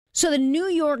So the New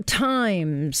York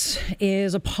Times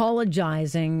is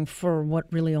apologizing for what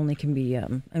really only can be,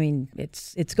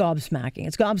 it's gobsmacking.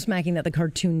 It's gobsmacking that the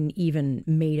cartoon even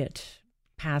made it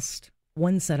past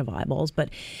one set of eyeballs,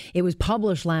 but it was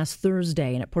published last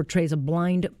Thursday, and it portrays a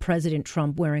blind President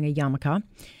Trump wearing a yarmulke,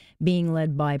 being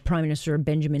led by Prime Minister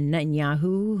Benjamin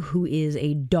Netanyahu, who is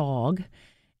a dog,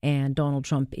 and Donald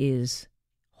Trump is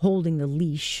holding the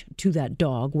leash to that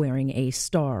dog, wearing a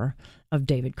Star of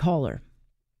David collar.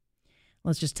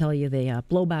 Let's just tell you the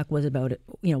blowback was about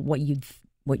what you'd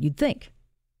think,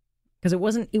 because it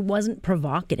wasn't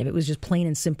provocative. It was just plain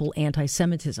and simple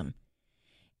anti-Semitism,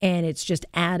 and it's just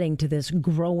adding to this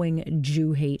growing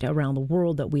Jew hate around the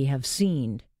world that we have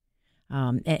seen,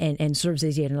 and serves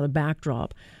as yet another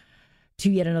backdrop to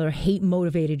yet another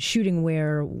hate-motivated shooting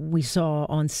where we saw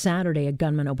on Saturday a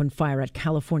gunman open fire at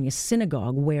California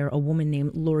synagogue where a woman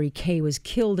named Lori Kay was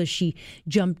killed as she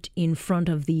jumped in front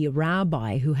of the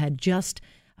rabbi who had just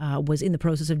was in the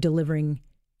process of delivering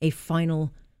a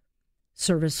final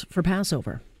service for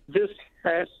Passover. This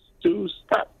has to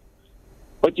stop.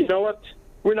 But you know what?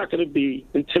 We're not going to be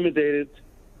intimidated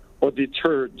or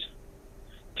deterred.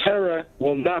 Terror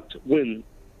will not win.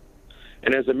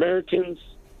 And as Americans,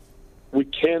 we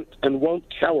can't and won't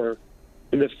cower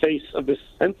in the face of this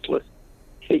senseless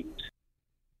hate.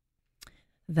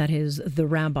 That is the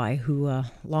rabbi who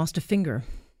lost a finger.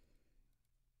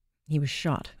 He was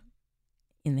shot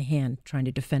in the hand trying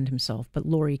to defend himself, but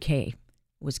Lori Kay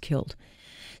was killed.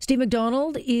 Steve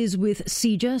McDonald is with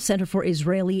CIJA, Center for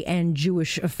Israeli and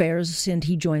Jewish Affairs, and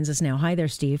he joins us now. Hi there,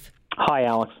 Steve. Hi,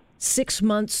 Alex. 6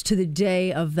 months to the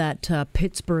day of that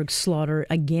Pittsburgh slaughter,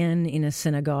 again in a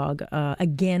synagogue,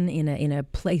 again in a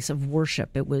place of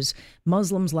worship. It was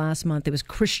Muslims last month, it was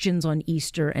Christians on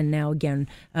Easter, and now again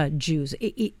Jews.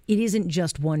 It isn't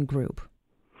just one group.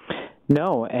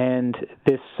 No, and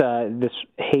this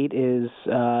hate is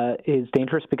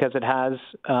dangerous because it has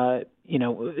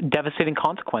devastating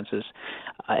consequences,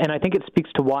 and I think it speaks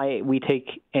to why we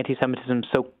take anti-Semitism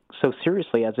so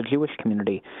seriously as a Jewish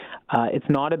community. It's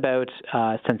not about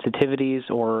sensitivities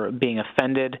or being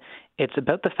offended. It's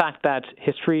about the fact that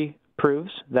history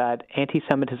proves that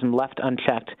anti-Semitism left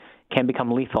unchecked can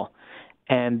become lethal.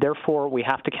 And therefore, we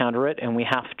have to counter it, and we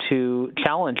have to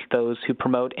challenge those who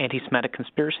promote anti-Semitic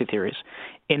conspiracy theories.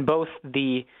 In both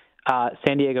the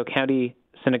San Diego County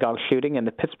synagogue shooting and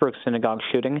the Pittsburgh synagogue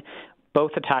shooting,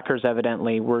 both attackers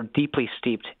evidently were deeply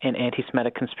steeped in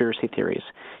anti-Semitic conspiracy theories.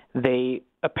 They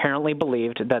apparently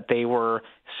believed that they were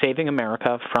saving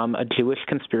America from a Jewish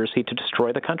conspiracy to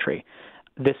destroy the country.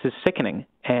 This is sickening,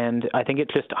 and I think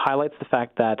it just highlights the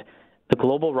fact that the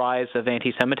global rise of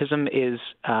anti-Semitism is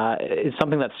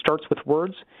something that starts with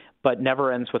words but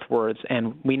never ends with words.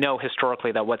 And we know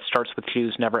historically that what starts with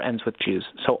Jews never ends with Jews.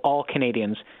 So all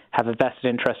Canadians have a vested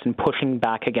interest in pushing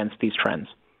back against these trends.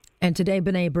 And today,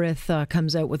 B'nai B'rith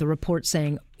comes out with a report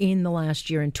saying in the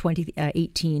last year, in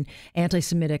 2018,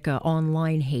 anti-Semitic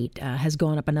online hate has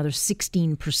gone up another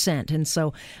 16%. And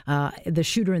so the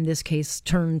shooter in this case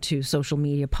turned to social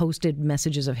media, posted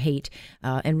messages of hate,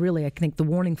 and really I think the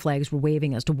warning flags were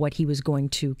waving as to what he was going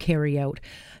to carry out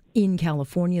in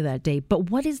California that day. But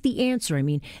what is the answer? I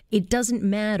mean, it doesn't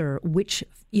matter which,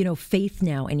 faith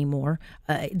now anymore.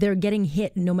 They're getting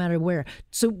hit no matter where.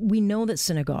 So we know that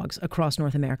synagogues across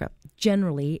North America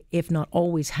generally, if not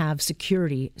always, have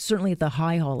security, certainly at the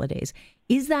high holidays.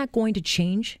 Is that going to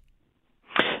change?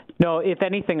 No, if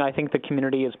anything, I think the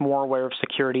community is more aware of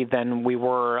security than we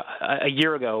were a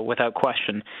year ago, without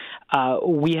question.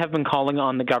 We have been calling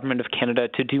on the government of Canada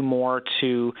to do more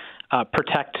to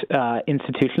protect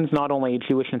institutions, not only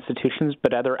Jewish institutions,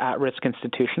 but other at-risk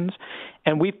institutions.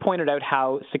 And we've pointed out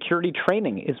how security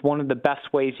training is one of the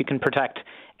best ways you can protect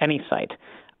any site.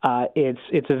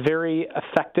 It's a very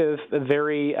effective,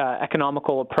 very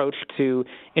economical approach to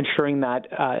ensuring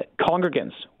that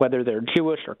congregants, whether they're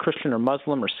Jewish or Christian or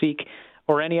Muslim or Sikh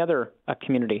or any other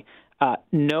community,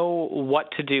 know what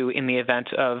to do in the event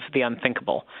of the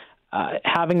unthinkable.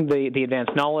 Having the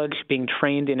advanced knowledge, being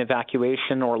trained in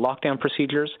evacuation or lockdown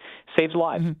procedures saves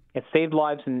lives. Mm-hmm. It saved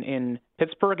lives in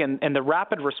Pittsburgh, and the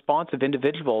rapid response of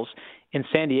individuals in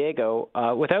San Diego,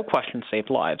 without question, saved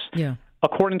lives. Yeah.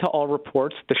 According to all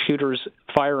reports, the shooter's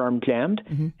firearm jammed,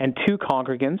 mm-hmm. and two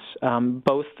congregants,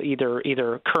 both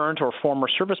either current or former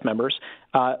service members,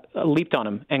 leaped on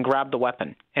him and grabbed the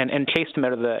weapon and chased him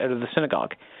out of the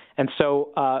synagogue. And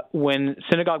so when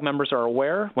synagogue members are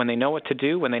aware, when they know what to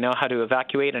do, when they know how to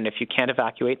evacuate, and if you can't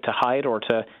evacuate, to hide or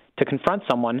to confront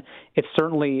someone, it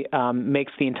certainly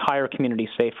makes the entire community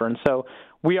safer. And so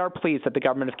we are pleased that the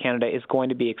Government of Canada is going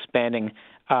to be expanding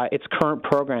its current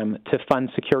program to fund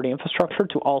security infrastructure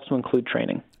to also include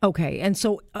training. Okay, and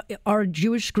so are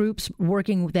Jewish groups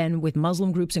working then with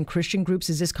Muslim groups and Christian groups?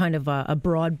 Is this kind of a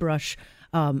broad brush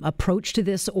approach to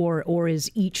this, or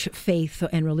is each faith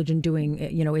and religion doing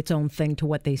its own thing to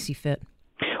what they see fit?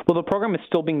 Well, the program is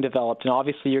still being developed, and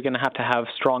obviously you're going to have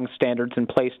strong standards in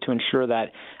place to ensure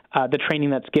that the training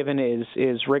that's given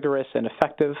is rigorous and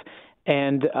effective.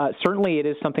 And certainly it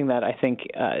is something that I think,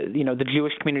 the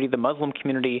Jewish community, the Muslim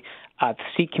community, the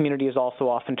Sikh community is also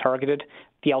often targeted.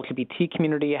 The LGBT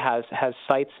community has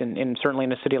sites, certainly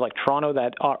in a city like Toronto,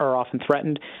 that are often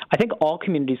threatened. I think all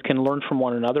communities can learn from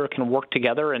one another, can work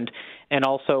together, and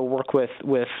also work with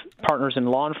partners in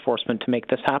law enforcement to make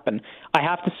this happen. I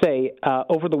have to say,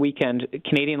 over the weekend,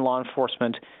 Canadian law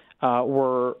enforcement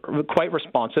were quite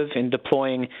responsive in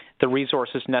deploying the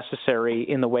resources necessary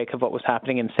in the wake of what was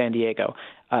happening in San Diego.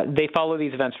 They follow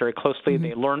these events very closely.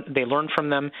 Mm-hmm. They learn from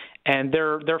them, and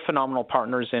they're phenomenal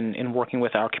partners in working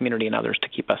with our community and others to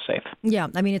keep us safe. Yeah,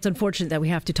 I mean, it's unfortunate that we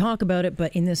have to talk about it,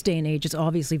 but in this day and age, it's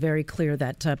obviously very clear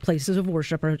that places of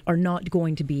worship are not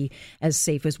going to be as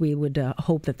safe as we would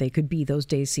hope that they could be. Those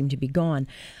days seem to be gone.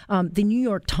 The New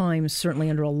York Times certainly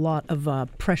under a lot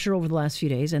of pressure over the last few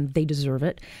days, and they deserve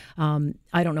it.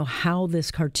 I don't know how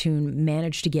this cartoon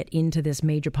managed to get into this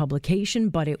major publication,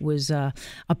 but it was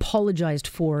apologized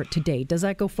for today. Does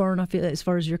that go far enough as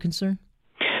far as you're concerned?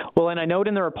 Well, and I note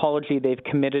in their apology they've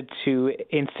committed to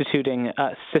instituting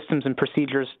systems and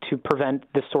procedures to prevent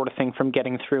this sort of thing from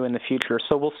getting through in the future.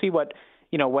 So we'll see what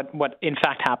in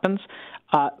fact happens.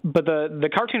 But the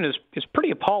cartoon is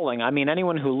pretty appalling. I mean,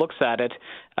 anyone who looks at it,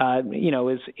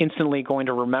 is instantly going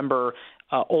to remember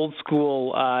old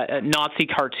school Nazi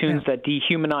cartoons that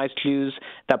dehumanized Jews,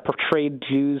 that portrayed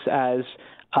Jews as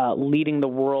leading the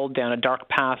world down a dark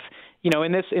path.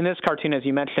 In this cartoon, as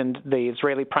you mentioned, the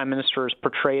Israeli prime minister is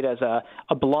portrayed as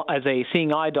a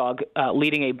seeing eye dog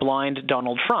leading a blind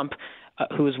Donald Trump,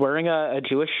 who is wearing a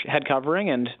Jewish head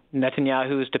covering, and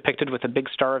Netanyahu is depicted with a big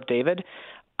Star of David.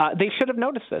 They should have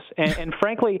noticed this. And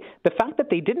frankly, the fact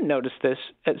that they didn't notice this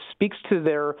speaks to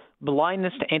their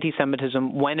blindness to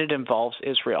anti-Semitism when it involves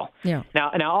Israel. Yeah.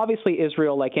 Now, obviously,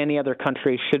 Israel, like any other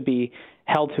country, should be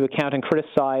held to account and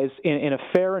criticized in a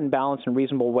fair and balanced and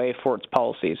reasonable way for its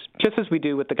policies, just as we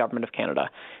do with the Government of Canada.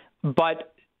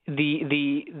 But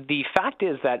the fact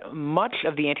is that much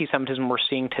of the anti-Semitism we're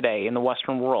seeing today in the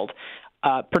Western world,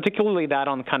 particularly that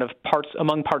on kind of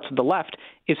among parts of the left,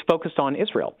 is focused on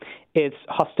Israel. It's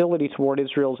hostility toward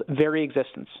Israel's very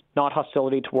existence, not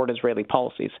hostility toward Israeli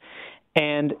policies,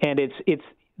 and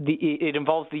it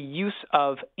involves the use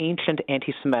of ancient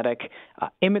anti-Semitic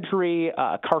imagery,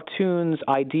 cartoons,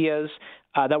 ideas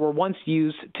that were once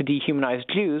used to dehumanize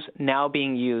Jews, now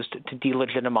being used to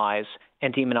delegitimize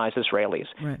and demonize Israelis.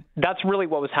 Right. That's really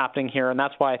what was happening here, and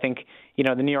that's why I think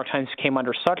the New York Times came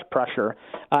under such pressure.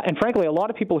 And frankly, a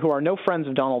lot of people who are no friends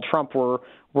of Donald Trump were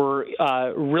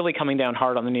really coming down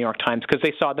hard on the New York Times because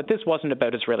they saw that this wasn't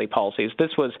about Israeli policies.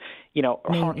 This was,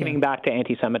 harkening back to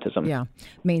anti-Semitism. Yeah,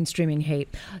 mainstreaming hate.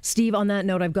 Steve, on that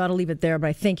note, I've got to leave it there, but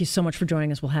I thank you so much for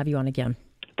joining us. We'll have you on again.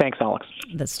 Thanks, Alex.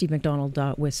 That's Steve McDonald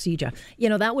with CIJA.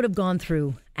 That would have gone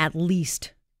through at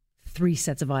least 3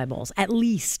 sets of eyeballs. At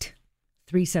least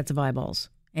 3 sets of eyeballs.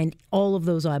 And all of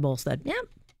those eyeballs said,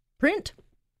 print.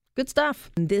 Good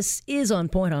stuff. This is On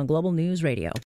Point on Global News Radio.